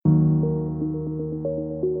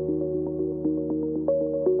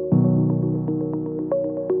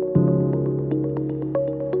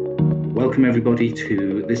welcome everybody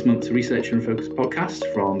to this month's Research and Focus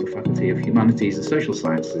podcast from the Faculty of Humanities and Social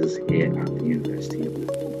Sciences here at the University of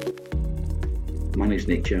Liverpool. My name is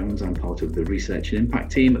Nick Jones. I'm part of the Research and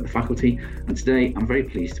Impact team at the faculty, and today I'm very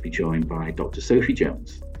pleased to be joined by Dr Sophie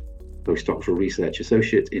Jones, Postdoctoral Research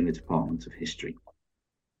Associate in the Department of History.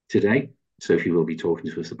 Today, Sophie will be talking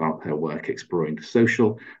to us about her work exploring the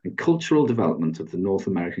social and cultural development of the North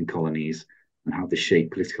American colonies and how they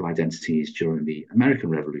shaped political identities during the American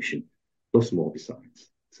Revolution, plus more besides.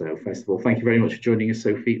 So first of all, thank you very much for joining us,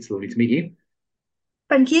 Sophie. It's lovely to meet you.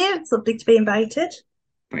 Thank you. It's lovely to be invited.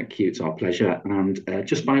 Thank you. It's our pleasure. And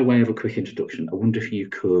just by way of a quick introduction, I wonder if you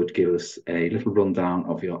could give us a little rundown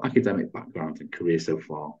of your academic background and career so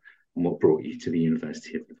far and what brought you to the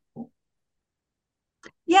University of Liverpool.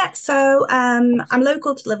 Yeah, so I'm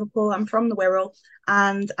local to Liverpool. I'm from the Wirral,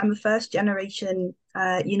 and I'm a first generation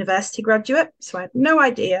university graduate. So I had no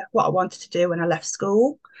idea what I wanted to do when I left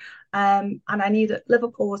school. And I knew that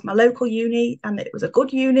Liverpool was my local uni and it was a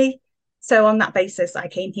good uni. So on that basis, I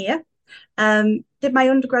came here, did my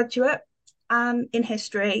undergraduate in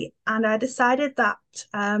history, and I decided that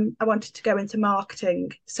I wanted to go into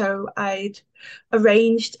marketing. So I'd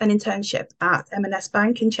arranged an internship at M&S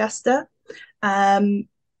Bank in Chester. And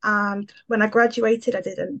when I graduated, I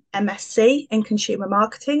did an MSc in consumer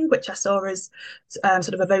marketing, which I saw as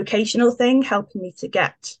sort of a vocational thing, helping me to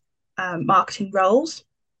get marketing roles.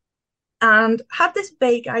 And had this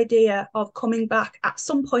vague idea of coming back at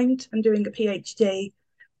some point and doing a PhD,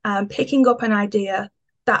 picking up an idea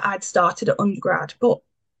that I'd started at undergrad, but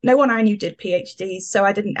no one I knew did PhDs, so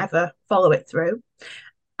I didn't ever follow it through.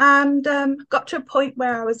 And got to a point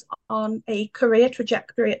where I was on a career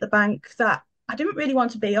trajectory at the bank that I didn't really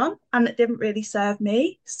want to be on, and it didn't really serve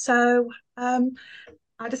me. So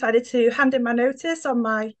I decided to hand in my notice on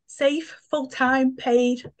my safe, full-time,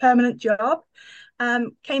 paid, permanent job.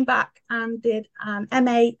 Came back and did an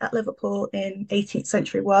MA at Liverpool in 18th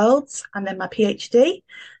century worlds, and then my PhD,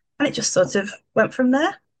 and it just sort of went from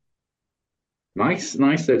there. Nice.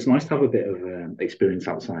 So it's nice to have a bit of experience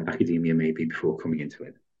outside academia maybe before coming into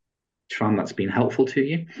it. Do you find that's been helpful to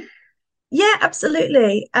you? Yeah,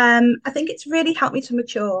 absolutely. I think it's really helped me to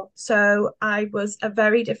mature. So I was a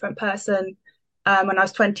very different person when I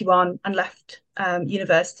was 21 and left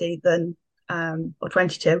university than or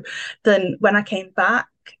 22 than when I came back.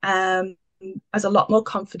 I was a lot more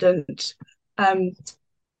confident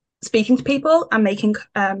speaking to people and making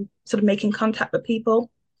contact with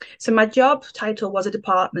people. So my job title was a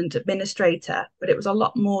department administrator, but it was a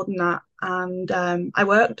lot more than that. And I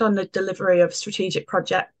worked on the delivery of strategic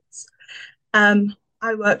projects.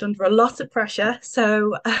 I worked under a lot of pressure,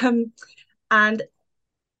 and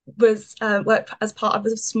was worked as part of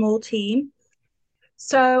a small team.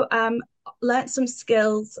 So learned some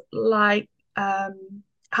skills like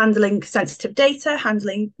handling sensitive data,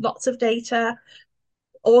 handling lots of data,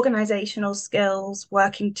 organizational skills,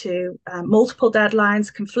 working to multiple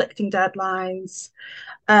deadlines, conflicting deadlines,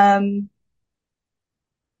 um,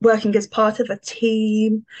 working as part of a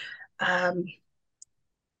team.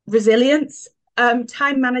 Resilience,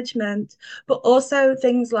 time management, but also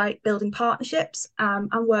things like building partnerships and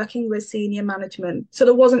working with senior management. So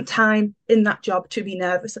there wasn't time in that job to be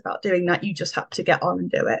nervous about doing that. You just had to get on and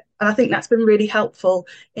do it. And I think that's been really helpful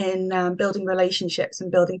in building relationships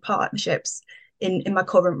and building partnerships in my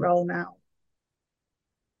current role now.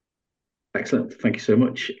 Excellent. Thank you so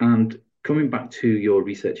much. And coming back to your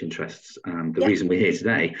research interests and the Yeah. reason we're here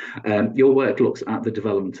today, your work looks at the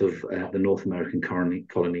development of the North American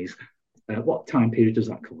colonies. What time period does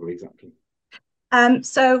that cover exactly?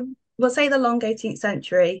 So we'll say the long 18th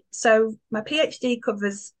century. So my PhD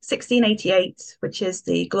covers 1688, which is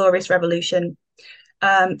the Glorious Revolution,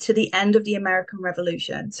 to the end of the American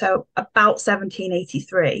Revolution, so about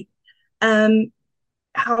 1783.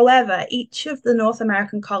 However, each of the North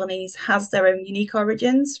American colonies has their own unique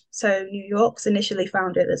origins. So New York's initially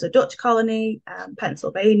founded as a Dutch colony,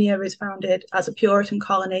 Pennsylvania is founded as a Puritan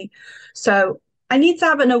colony. So I need to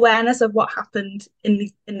have an awareness of what happened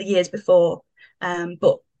in the years before,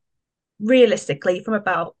 but realistically, from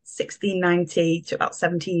about 1690 to about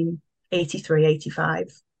 1783,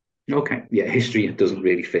 85. Okay, yeah, history doesn't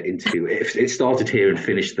really fit into it. It started here and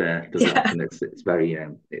finished there, does it? Yeah. And it's very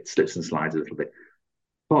it slips and slides a little bit.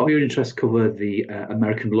 Part of your interests cover the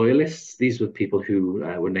American loyalists. These were people who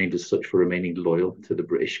were named as such for remaining loyal to the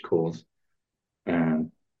British cause.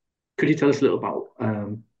 Um, could you tell us a little about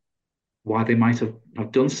why they might have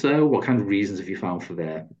done so? What kind of reasons have you found for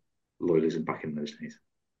their loyalism back in those days?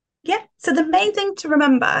 Yeah, so the main thing to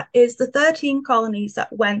remember is the 13 colonies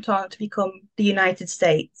that went on to become the United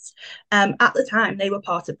States. At the time, they were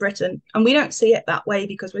part of Britain, and we don't see it that way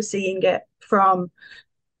because we're seeing it from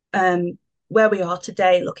um, where we are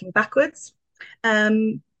today, looking backwards.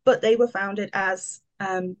 But they were founded as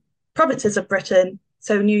provinces of Britain.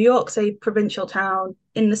 So New York's a provincial town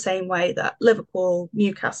in the same way that Liverpool,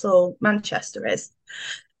 Newcastle, Manchester is.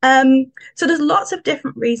 So there's lots of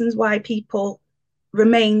different reasons why people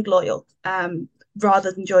remained loyal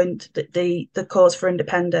rather than joined the cause for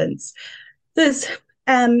independence. There's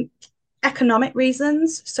um, economic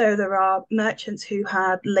reasons. So there are merchants who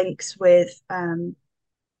had links with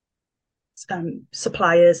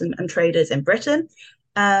suppliers and traders in Britain.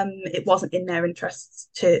 It wasn't in their interests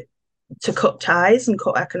to cut ties and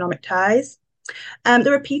cut economic ties.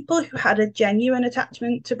 There are people who had a genuine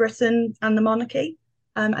attachment to Britain and the monarchy.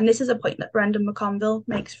 And this is a point that Brendan McConville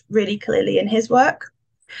makes really clearly in his work.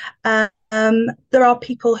 There are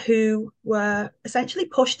people who were essentially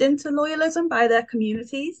pushed into loyalism by their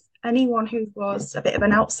communities. Anyone who was a bit of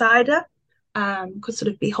an outsider could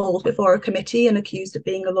sort of be hauled before a committee and accused of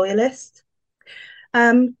being a loyalist.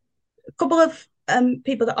 A couple of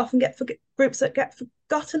people that often get groups that get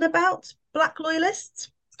forgotten about, Black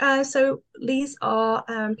loyalists. So these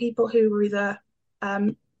are people who were either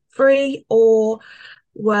free or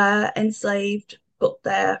were enslaved, but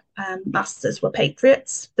their masters were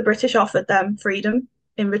patriots. The British offered them freedom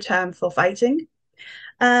in return for fighting.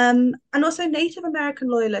 And also Native American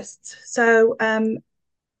loyalists. So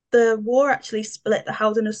the war actually split the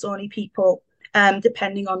Haudenosaunee people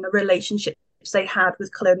depending on the relationship they had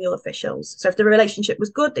with colonial officials. So if the relationship was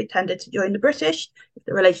good, they tended to join the British. If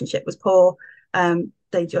the relationship was poor,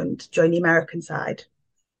 they joined the American side.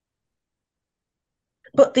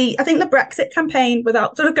 But I think the Brexit campaign,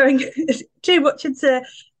 without sort of going too much into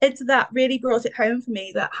that, really brought it home for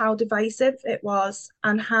me that how divisive it was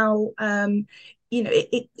and how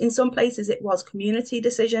it in some places it was community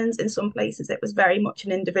decisions, in some places it was very much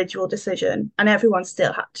an individual decision, and everyone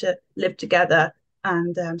still had to live together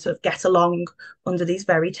and sort of get along under these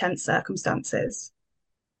very tense circumstances.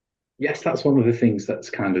 Yes, that's one of the things that's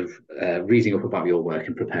kind of reading up about your work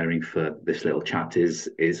and preparing for this little chat is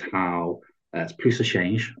how it's proof of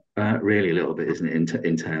change, really a little bit, isn't it?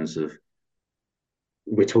 In terms of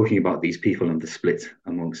we're talking about these people and the split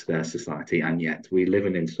amongst their society, and yet we live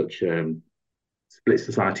in such split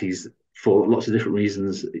societies for lots of different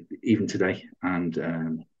reasons, even today.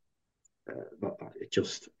 And it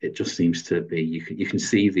just seems to be you can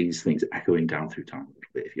see these things echoing down through time a little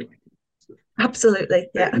bit, if you like. Absolutely,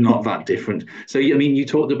 yeah. Not that different. So, I mean, you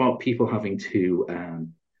talked about people having to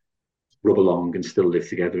rub along and still live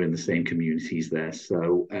together in the same communities there.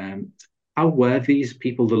 So, how were these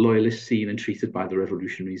people, the loyalists, seen and treated by the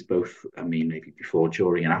revolutionaries, both, I mean, maybe before,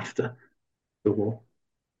 during, and after the war?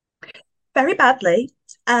 Very badly.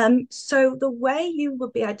 So the way you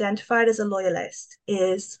would be identified as a loyalist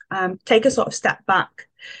is take a sort of step back.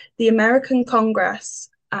 The American Congress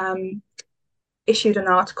issued an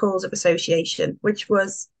Articles of Association, which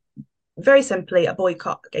was very simply a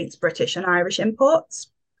boycott against British and Irish imports.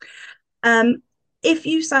 If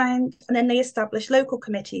you signed, and then they established local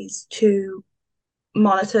committees to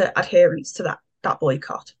monitor adherence to that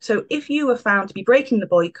boycott. So if you were found to be breaking the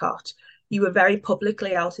boycott, you were very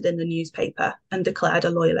publicly outed in the newspaper and declared a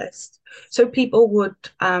loyalist. So people would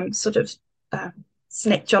sort of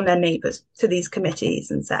snitch on their neighbours to these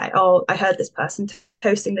committees and say, oh, I heard this person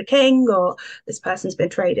toasting the king, or this person's been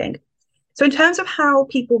trading. So in terms of how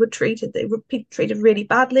people were treated, they were treated really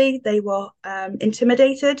badly. They were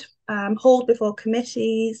intimidated, hauled before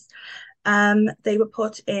committees. They were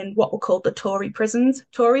put in what were called the Tory prisons.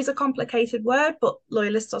 Tory is a complicated word, but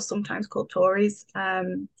loyalists are sometimes called Tories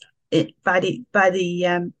by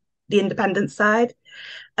the independent side.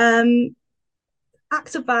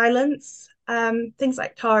 Acts of violence, things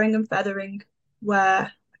like tarring and feathering, were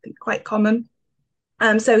I think quite common.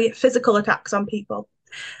 So physical attacks on people.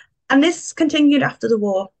 And this continued after the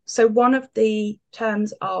war. So one of the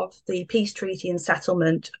terms of the peace treaty and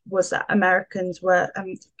settlement was that American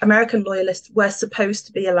loyalists were supposed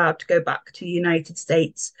to be allowed to go back to the United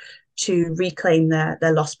States to reclaim their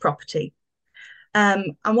lost property.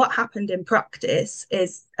 And what happened in practice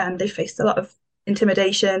is they faced a lot of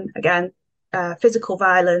intimidation, again, physical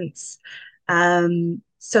violence.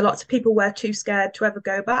 So lots of people were too scared to ever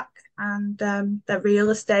go back, and their real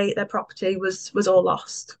estate, their property was all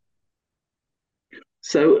lost.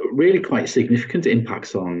 So, really quite significant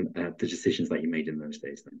impacts on the decisions that you made in those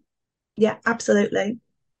days, then. Yeah, absolutely,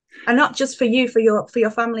 and not just for you, for your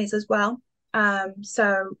families as well.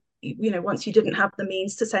 So once you didn't have the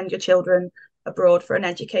means to send your children abroad for an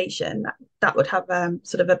education, that would have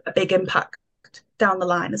sort of a big impact down the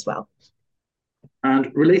line as well.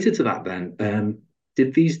 And related to that, then,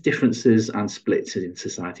 did these differences and splits in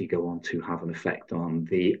society go on to have an effect on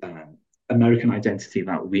the American identity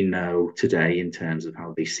that we know today in terms of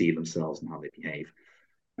how they see themselves and how they behave?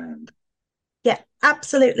 Yeah,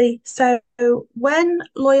 absolutely. So when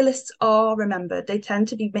loyalists are remembered, they tend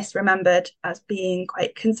to be misremembered as being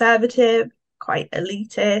quite conservative, quite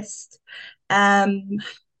elitist,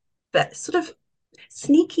 but sort of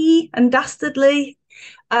sneaky and dastardly.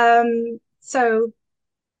 So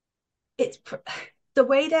it's the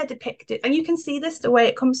way they're depicted, and you can see this the way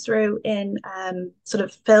it comes through in sort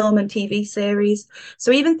of film and TV series.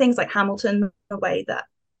 So even things like Hamilton, the way that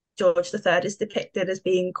George III is depicted as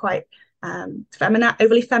being quite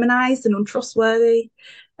overly feminized and untrustworthy.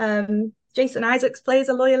 Jason Isaacs plays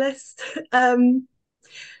a loyalist, and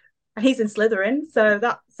he's in Slytherin, so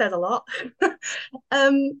that says a lot.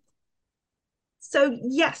 So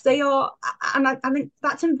yes, they are, and I think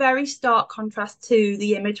that's in very stark contrast to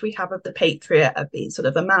the image we have of the patriot of being sort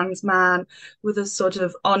of a man's man with a sort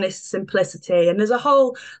of honest simplicity. And there's a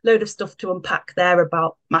whole load of stuff to unpack there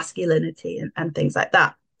about masculinity and things like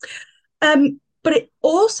that. But it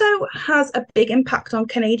also has a big impact on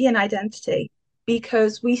Canadian identity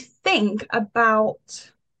because we think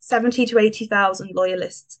about 70 to 80,000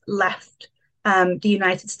 loyalists left the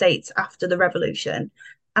United States after the Revolution,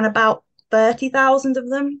 and about 30,000 of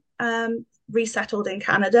them resettled in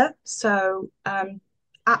Canada. So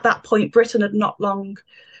at that point, Britain had not long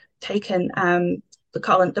taken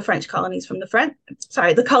the French colonies from the French.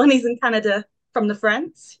 Sorry, the colonies in Canada from the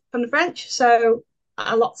French. So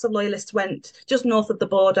lots of loyalists went just north of the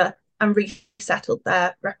border and resettled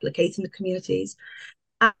there, replicating the communities.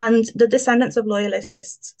 And the descendants of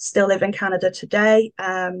loyalists still live in Canada today.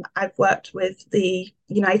 I've worked with the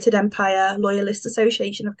United Empire Loyalist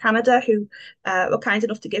Association of Canada, who were kind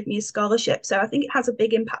enough to give me a scholarship. So I think it has a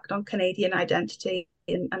big impact on Canadian identity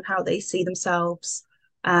and how they see themselves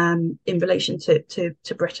in relation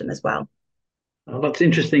to Britain as well. Well, that's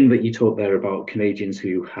interesting that you talk there about Canadians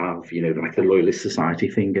who have, like the Loyalist Society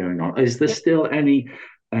thing going on. Is there still any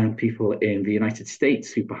people in the United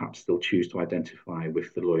States who perhaps still choose to identify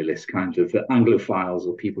with the Loyalist, kind of the Anglophiles,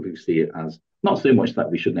 or people who see it as not so much that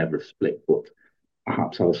we should never have split, but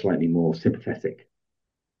perhaps have a slightly more sympathetic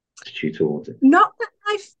attitude towards it? Not that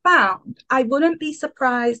I've found. I wouldn't be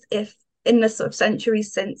surprised if in the sort of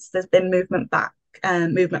centuries since there's been movement back,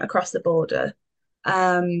 movement across the border.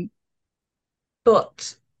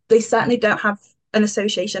 But they certainly don't have an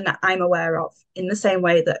association that I'm aware of in the same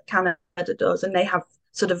way that Canada does. And they have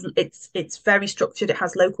sort of, it's very structured. It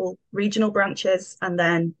has local regional branches and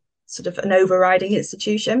then sort of an overriding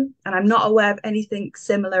institution. And I'm not aware of anything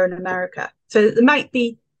similar in America. So there might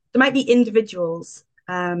be individuals,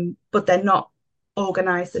 but they're not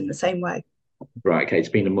organized in the same way. Right. Okay. It's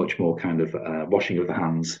been a much more kind of washing of the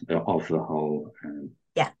hands of the whole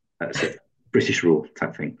British rule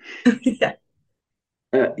type thing. Yeah.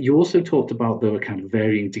 You also talked about the kind of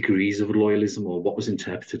varying degrees of loyalism or what was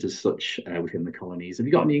interpreted as such within the colonies. Have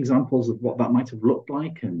you got any examples of what that might have looked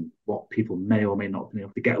like and what people may or may not have been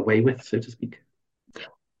able to get away with, so to speak?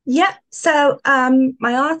 Yeah. So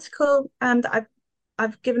my article that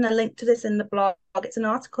I've given a link to this in the blog. It's an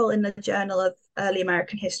article in the Journal of Early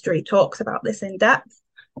American History, talks about this in depth.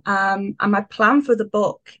 And my plan for the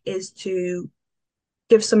book is to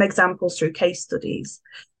give some examples through case studies.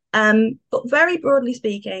 But very broadly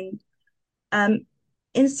speaking,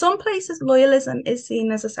 in some places, loyalism is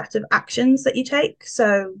seen as a set of actions that you take.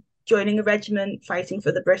 So joining a regiment, fighting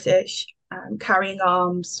for the British, carrying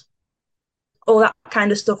arms, all that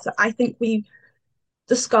kind of stuff that I think the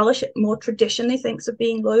scholarship more traditionally thinks of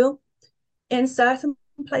being loyal. In certain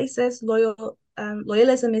places,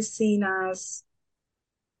 loyalism is seen as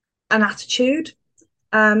an attitude,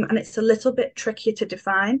 and it's a little bit trickier to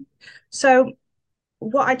define. So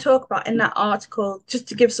what I talk about in that article, just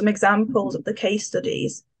to give some examples of the case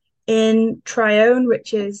studies, in Tryon,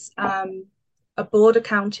 which is a border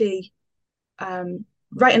county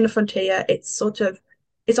right in the frontier, it's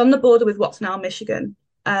on the border with what's now Michigan.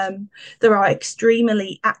 There are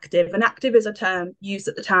extremely active, and active is a term used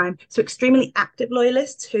at the time, so extremely active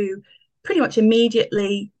loyalists who pretty much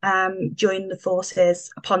immediately join the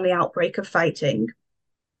forces upon the outbreak of fighting.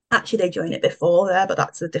 Actually, they join it before there, but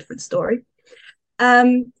that's a different story.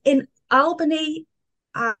 In Albany,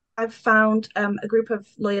 I've found a group of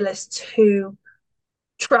loyalists who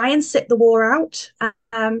try and sit the war out,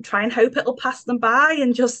 try and hope it'll pass them by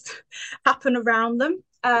and just happen around them.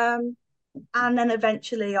 And then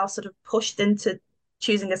eventually are sort of pushed into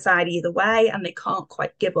choosing a side either way, and they can't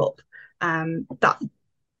quite give up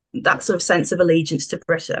that sort of sense of allegiance to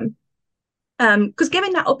Britain. Because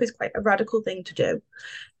giving that up is quite a radical thing to do.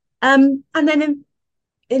 And then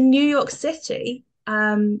in New York City,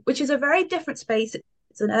 which is a very different space,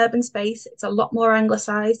 it's an urban space, it's a lot more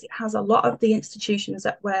anglicized, it has a lot of the institutions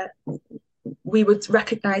that we would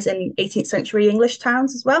recognize in 18th century English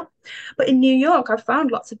towns as well. But in New York, I've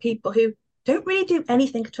found lots of people who don't really do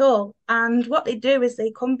anything at all. And what they do is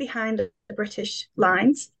they come behind the British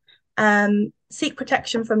lines, seek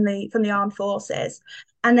protection from the armed forces,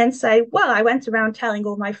 and then say, well, I went around telling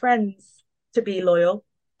all my friends to be loyal.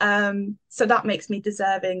 So that makes me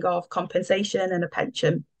deserving of compensation and a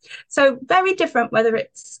pension. So very different whether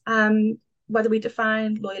we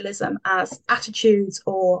define loyalism as attitudes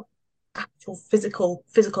or actual physical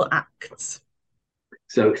acts.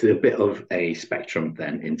 So it's a bit of a spectrum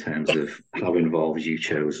then in terms Yes. of how involved you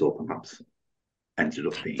chose or perhaps ended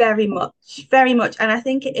up being. Very much, very much. And I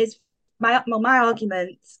think it is my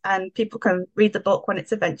argument, and people can read the book when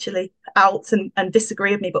it's eventually out and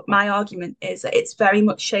disagree with me, but my argument is that it's very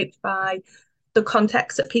much shaped by the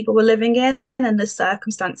context that people were living in and the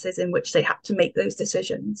circumstances in which they had to make those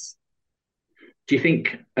decisions. Do you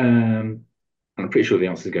think, I'm pretty sure the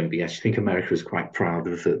answer is going to be yes, do you think America is quite proud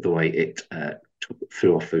of the way it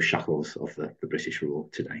threw off those shackles of the British rule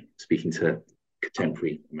today, speaking to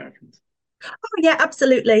contemporary Americans? Oh, yeah,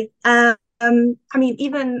 absolutely. I mean,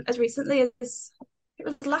 even as recently as it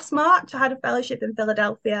was last March, I had a fellowship in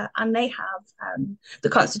Philadelphia, and they have the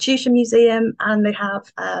Constitution Museum, and they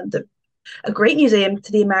have a great museum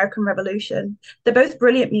to the American Revolution. They're both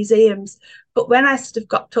brilliant museums, but when I sort of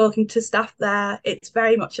got talking to staff there, it's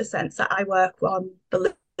very much a sense that I work on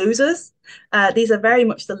the losers. These are very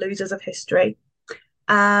much the losers of history.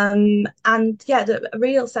 And yeah, a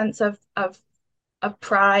real sense of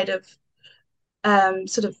pride, of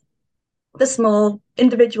sort of the small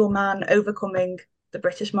individual man overcoming the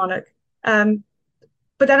British monarch. But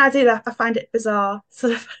then I find it bizarre,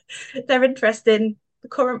 sort of their interest in the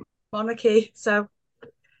current monarchy. So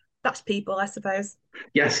that's people, I suppose.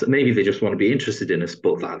 Yes, maybe they just want to be interested in us,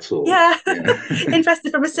 but that's all. Yeah,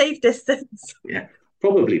 interested from a safe distance. Yeah,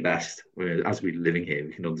 probably best. As we're living here,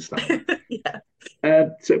 we can understand that. Yeah.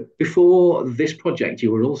 So before this project,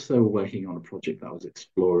 you were also working on a project that was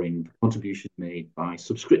exploring the contributions made by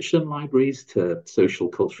subscription libraries to social,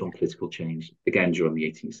 cultural, and political change, again during the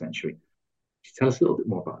 18th century. Could you tell us a little bit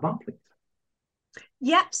more about that, please?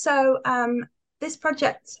 Yeah, so this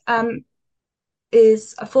project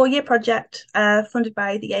is a 4-year project funded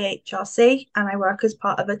by the AHRC, and I work as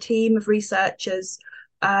part of a team of researchers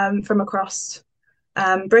from across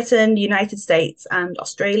Britain, the United States, and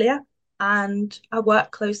Australia. And I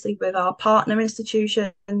work closely with our partner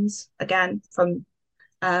institutions, again, from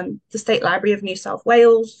the State Library of New South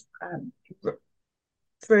Wales,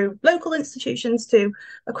 through local institutions to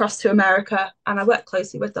across to America. And I work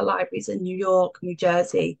closely with the libraries in New York, New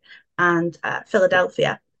Jersey, and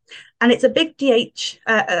Philadelphia. And it's a big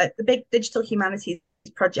the big digital humanities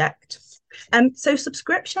project. So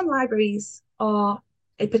subscription libraries are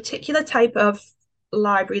a particular type of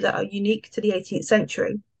library that are unique to the 18th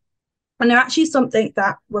century. And they're actually something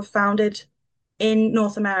that were founded in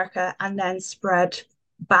North America and then spread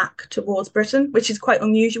back towards Britain, which is quite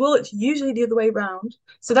unusual. It's usually the other way around.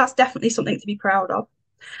 So that's definitely something to be proud of.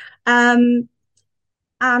 And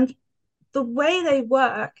the way they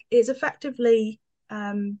work is effectively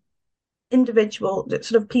individual,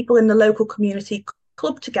 sort of people in the local community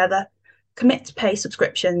club together, commit to pay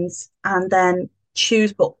subscriptions, and then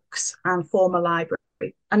choose books and form a library.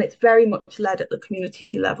 And it's very much led at the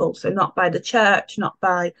community level, so not by the church, not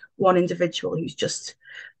by one individual who's just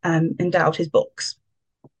endowed his books.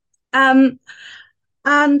 And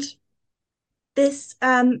this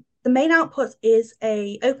the main output is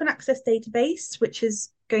a open access database, which is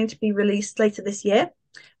going to be released later this year,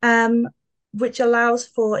 which allows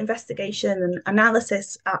for investigation and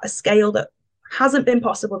analysis at a scale that hasn't been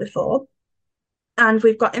possible before. And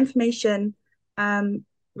we've got information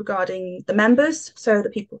regarding the members, so the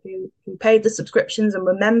people who paid the subscriptions and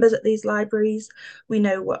were members at these libraries. We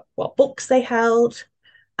know what books they held.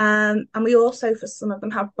 And we also, for some of them,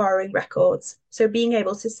 have borrowing records. So being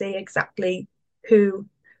able to see exactly who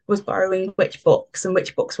was borrowing which books and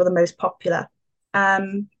which books were the most popular.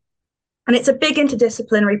 And it's a big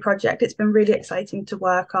interdisciplinary project. It's been really exciting to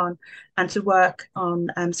work on, and to work on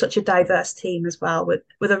such a diverse team as well,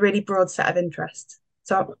 with a really broad set of interests.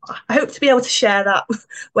 So I hope to be able to share that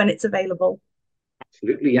when it's available.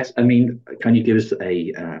 Absolutely, yes. I mean, can you give us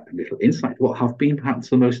a little insight? What have been perhaps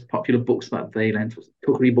the most popular books that they lent? Was it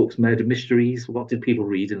cookery books, murder mysteries? What did people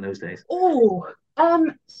read in those days? Oh,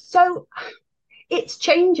 so it's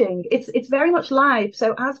changing. It's very much live.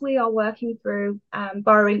 So as we are working through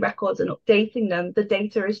borrowing records and updating them, the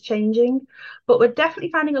data is changing. But we're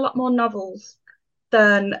definitely finding a lot more novels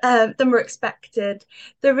than were expected.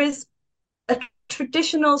 There is a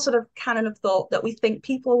traditional sort of canon of thought that we think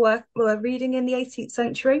people were reading in the 18th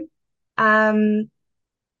century. Um,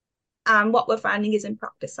 and what we're finding is in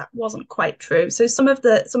practice that wasn't quite true. So some of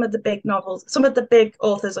the big novels, some of the big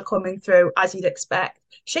authors are coming through as you'd expect.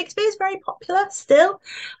 Shakespeare is very popular still,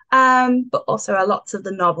 but also a lots of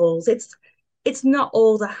the novels. It's not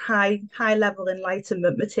all the high level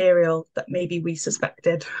enlightenment material that maybe we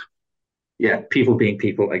suspected. Yeah, people being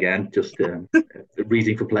people again, just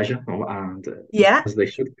reading for pleasure, and Yeah. as they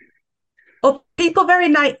should. Or people very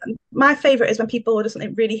nice. My favorite is when people order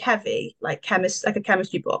something really heavy, like a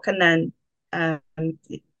chemistry book, and then a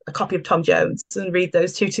copy of Tom Jones and read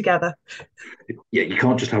those two together. Yeah, you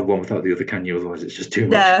can't just have one without the other, can you? Otherwise, it's just too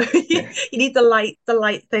much. No, you Yeah. need the light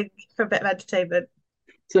thing for a bit of entertainment.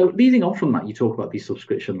 So, leading on from that, you talk about these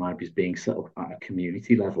subscription libraries being set up at a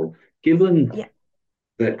community level. Given Yeah.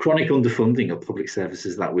 the chronic underfunding of public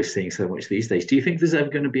services that we're seeing so much these days, do you think there's ever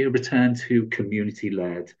going to be a return to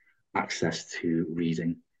community-led access to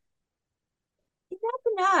reading? You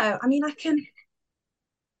never know. I mean,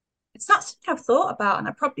 it's not something I've thought about, and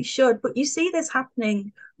I probably should, but you see this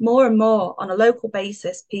happening more and more on a local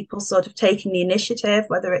basis, people sort of taking the initiative,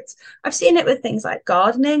 whether it's, I've seen it with things like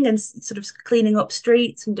gardening and sort of cleaning up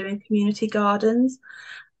streets and doing community gardens.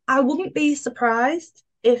 I wouldn't be surprised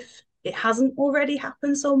if it hasn't already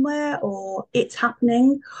happened somewhere or it's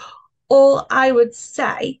happening. All I would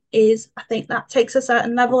say is I think that takes a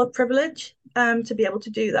certain level of privilege to be able to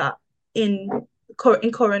do that in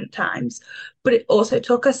in current times, but it also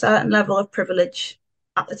took a certain level of privilege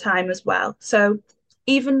at the time as well. So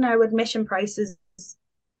even though admission prices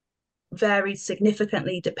varied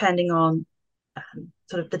significantly depending on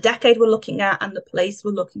sort of the decade we're looking at and the place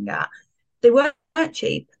we're looking at, they weren't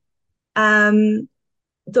cheap. Um,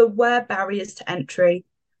 there were barriers to entry.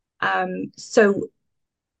 So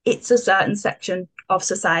it's a certain section of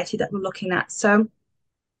society that we're looking at. So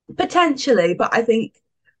potentially, but I think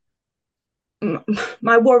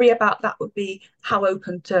my worry about that would be how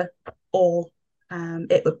open to all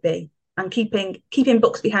it would be, and keeping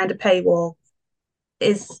books behind a paywall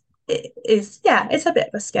is yeah, it's a bit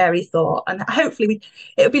of a scary thought. And hopefully,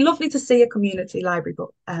 it would be lovely to see a community library, but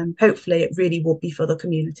hopefully, it really would be for the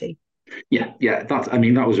community. Yeah, yeah. That's. I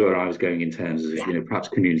mean, that was where I was going in terms of Yeah, perhaps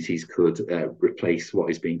communities could replace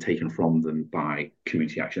what is being taken from them by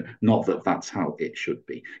community action. Not that that's how it should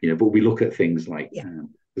be, but we look at things yeah,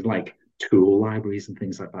 like tool libraries and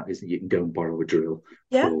things like that. Is that you can go and borrow a drill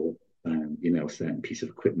yeah. for a certain piece of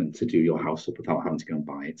equipment to do your house up without having to go and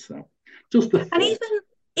buy it. So, just a And thought.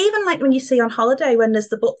 even like when you see on holiday when there's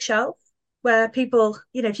the bookshelf where people,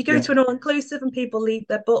 if you go Yeah. to an all inclusive and people leave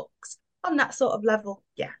their books on that sort of level,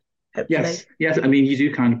 yeah, hopefully. Yes, yes. I mean, you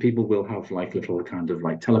do kind of people will have like little kind of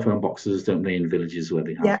like telephone boxes, don't they, in villages where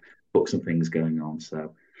they have Yeah. books and things going on.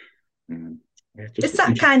 So, um, yeah, just It's that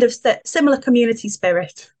interesting. kind of similar community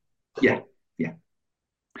spirit. Yeah, yeah.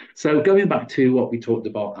 So going back to what we talked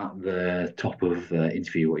about at the top of the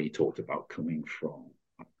interview, where you talked about coming from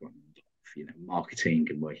marketing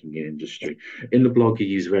and working in Yeah. industry. In the blog, you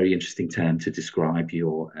use a very interesting term to describe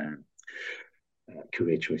your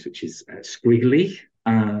career choice, which is squiggly.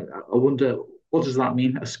 I wonder, what does that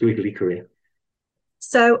mean, a squiggly career?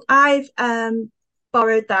 So I've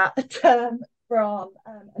borrowed that term from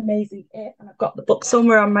Amazing It, and I've got the book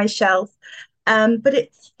somewhere on my shelf. But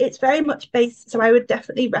it's very much based. So I would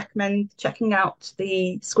definitely recommend checking out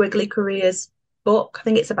the Squiggly Careers book. I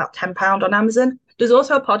think it's about £10 on Amazon. There's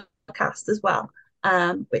also a podcast as well,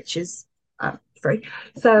 which is free.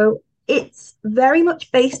 So it's very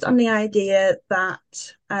much based on the idea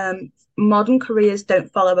that modern careers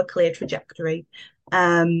don't follow a clear trajectory,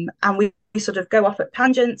 and we sort of go off at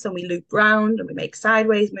tangents and we loop round and we make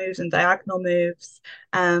sideways moves and diagonal moves.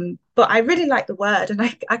 But I really like the word, and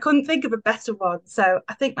I couldn't think of a better one. So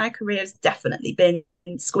I think my career has definitely been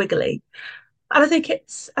squiggly. And I think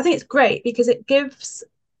it's great because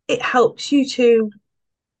it helps you to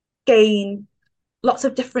gain lots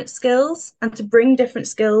of different skills and to bring different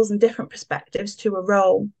skills and different perspectives to a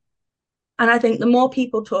role. And I think the more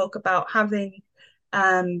people talk about having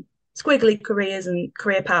squiggly careers and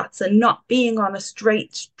career paths and not being on a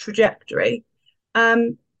straight trajectory,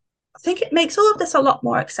 I think it makes all of this a lot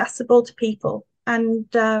more accessible to people. And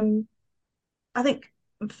I think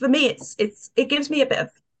for me, it gives me a bit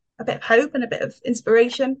of hope and a bit of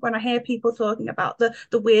inspiration when I hear people talking about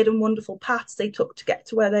the weird and wonderful paths they took to get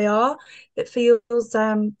to where they are. It feels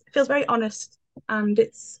very honest. and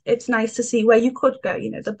it's nice to see where you could go.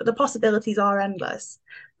 You know, the possibilities are endless.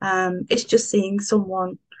 It's just seeing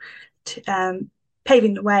someone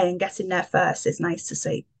paving the way and getting there first is nice to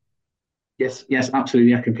see. Yes, yes,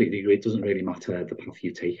 absolutely. I completely agree. It doesn't really matter the path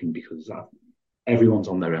you've taken because everyone's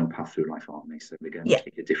on their own path through life, aren't they? So they're going Yeah, to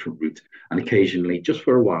take a different route. And occasionally, just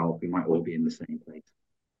for a while, we might all be in the same place.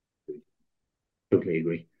 Totally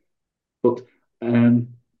agree. But um,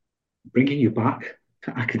 bringing you back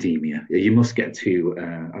to academia, you must get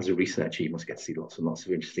to, as a researcher, you must get to see lots and lots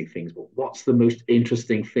of interesting things. But what's the most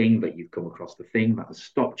interesting thing that you've come across, the thing that has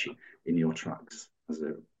stopped you in your tracks as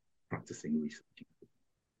a practicing researcher?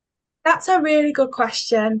 that's a really good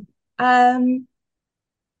question. Um,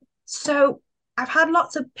 So I've had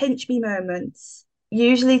lots of pinch me moments,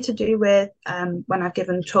 usually to do with when I've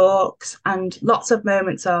given talks, and lots of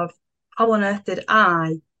moments of how on earth did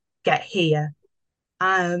I get here?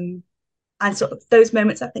 Um, and sort of those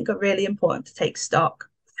moments I think are really important to take stock.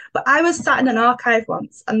 But I was sat in an archive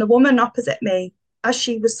once, and the woman opposite me, as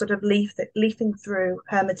she was sort of leafing through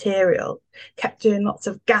her material, kept doing lots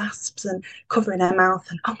of gasps and covering her mouth,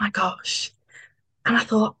 and oh my gosh, and I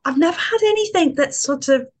thought, I've never had anything that's sort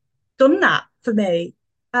of done that for me.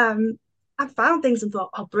 Um, I found things and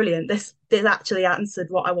thought, oh, brilliant, this actually answered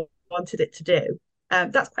what I wanted it to do.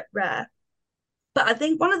 That's quite rare. But I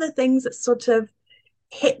think one of the things that sort of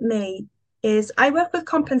hit me is I work with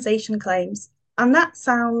compensation claims, and that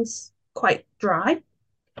sounds quite dry.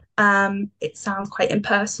 It sounds quite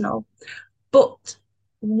impersonal. But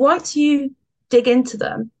once you dig into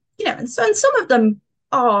them, you know, and some of them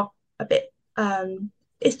are a bit,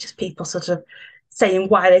 it's just people sort of saying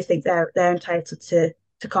why they think they're entitled to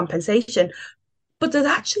compensation. But there's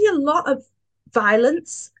actually a lot of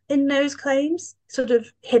violence in those claims, sort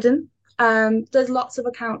of hidden. There's lots of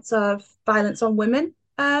accounts of violence on women,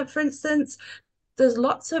 for instance. There's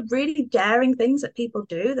lots of really daring things that people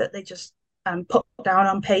do that they just put down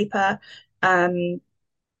on paper. Um,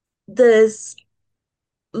 there's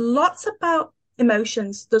lots about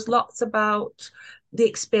emotions. There's lots about the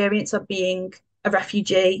experience of being a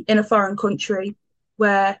refugee in a foreign country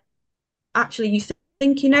where actually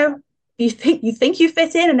think, you know, you think you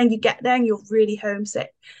fit in and then you get there and you're really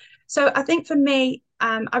homesick. So I think for me,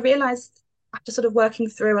 I realized after sort of working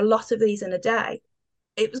through a lot of these in a day,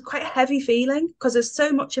 it was quite a heavy feeling because there's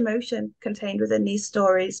so much emotion contained within these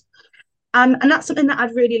stories. And that's something that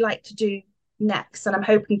I'd really like to do next, and I'm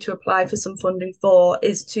hoping to apply for some funding for,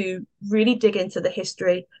 is to really dig into the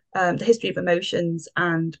history of emotions,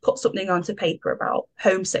 and put something onto paper about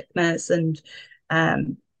homesickness and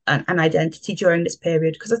identity during this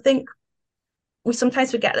period. Because I think we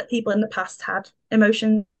sometimes forget that people in the past had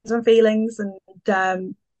emotions and feelings, and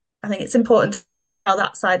I think it's important to tell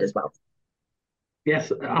that side as well.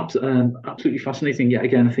 Yes, absolutely fascinating. Yet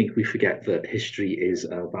again, I think we forget that history is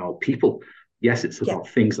about people. Yes, it's Yeah. about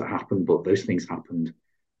things that happened, but those things happened,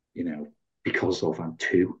 you know, because of and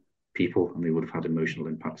to people, and they would have had emotional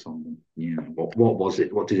impacts on them. You know, what was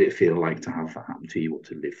it? What did it feel like to have that happen to you or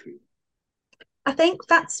to live through? I think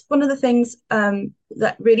that's one of the things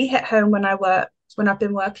that really hit home when I've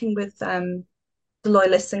been working with the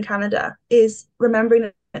loyalists in Canada, is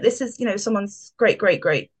remembering that this is, you know, someone's great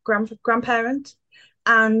grandparent,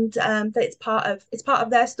 and that it's part of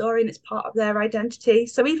their story and it's part of their identity.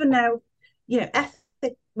 So even now, you know,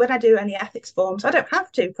 when I do any ethics forms, I don't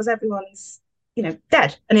have to, because everyone's, you know,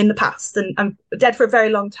 dead and in the past, and dead for a very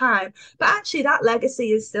long time. But actually, that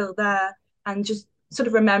legacy is still there, and just sort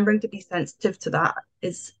of remembering to be sensitive to that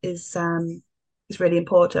is really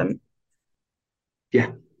important.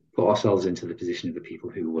 Yeah, put ourselves into the position of the people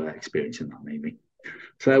who were experiencing that, maybe.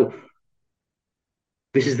 So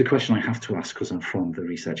this is the question I have to ask because I'm from the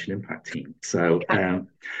research and impact team. So Yeah,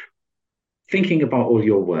 thinking about all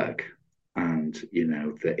your work and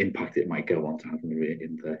the impact it might go on to have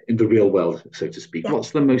in the real world, so to speak, yeah.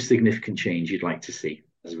 what's the most significant change you'd like to see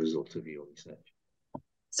as a result of your research?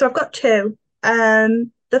 So I've got two.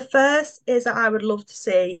 The first is that I would love to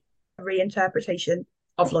see a reinterpretation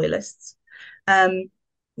of loyalists. Um,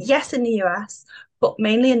 yes, in the US, but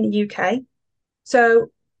mainly in the UK. So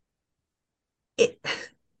it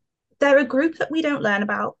they're a group that we don't learn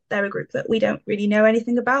about. They're a group that we don't really know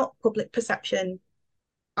anything about. Public perception.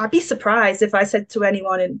 I'd be surprised if I said to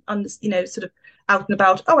anyone on this, you know, sort of out and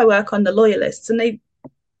about, oh, I work on the loyalists, and they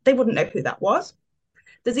wouldn't know who that was.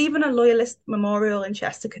 There's even a loyalist memorial in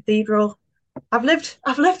Chester Cathedral. I've lived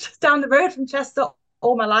down the road from Chester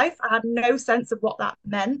all my life. I had no sense of what that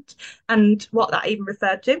meant and what that even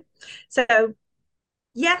referred to. So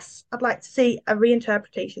yes, I'd like to see a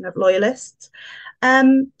reinterpretation of loyalists.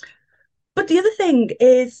 Um, but the other thing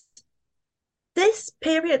is, this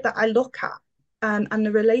period that I look at, and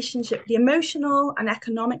the relationship, the emotional and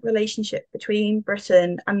economic relationship between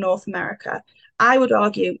Britain and North America, I would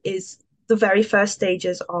argue, is the very first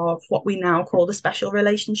stages of what we now call the special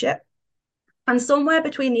relationship. And somewhere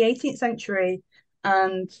between the 18th century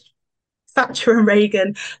and Thatcher and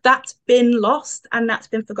Reagan, that's been lost and that's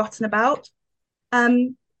been forgotten about.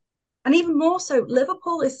 Um, and even more so,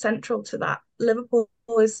 Liverpool is central to that. Liverpool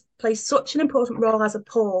has played such an important role as a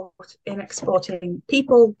port in exporting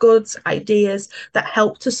people, goods, ideas that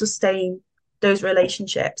help to sustain those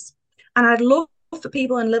relationships. And I'd love for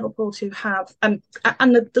people in Liverpool to have, and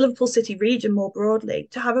the Liverpool City region more broadly,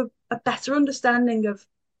 to have a better understanding of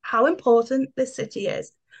how important this city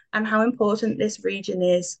is and how important this region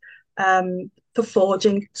is for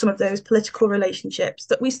forging some of those political relationships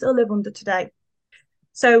that we still live under today.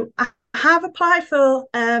 So I have applied for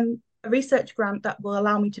a research grant that will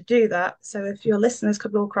allow me to do that. So if your listeners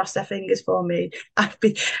could all cross their fingers for me, I'd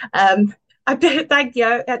be thank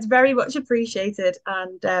you. It's very much appreciated,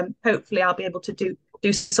 and hopefully I'll be able to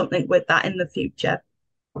do something with that in the future.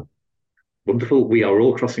 Wonderful. We are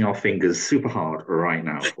all crossing our fingers super hard right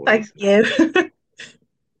now for Thank you.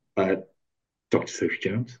 uh, Dr. Sophie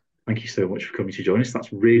Jones, thank you so much for coming to join us.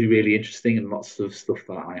 That's really, really interesting and lots of stuff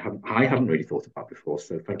that I hadn't really thought about before.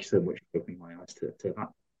 So thank you so much for opening my eyes to that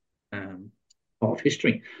part of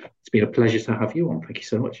history. It's been a pleasure to have you on. Thank you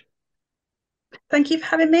so much. Thank you for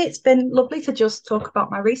having me. It's been lovely to just talk about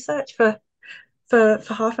my research for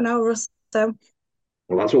half an hour or so.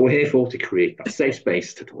 Well, that's what we're here for, to create that safe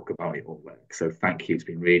space to talk about your work. So thank you. It's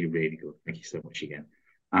been really, really good. Thank you so much again.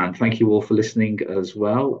 And thank you all for listening as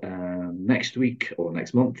well. Next week, or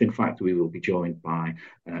next month, in fact, we will be joined by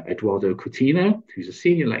Eduardo Coutinho, who's a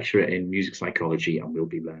senior lecturer in music psychology, and we'll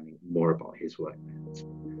be learning more about his work.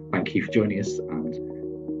 Thank you for joining us,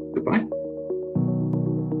 and goodbye.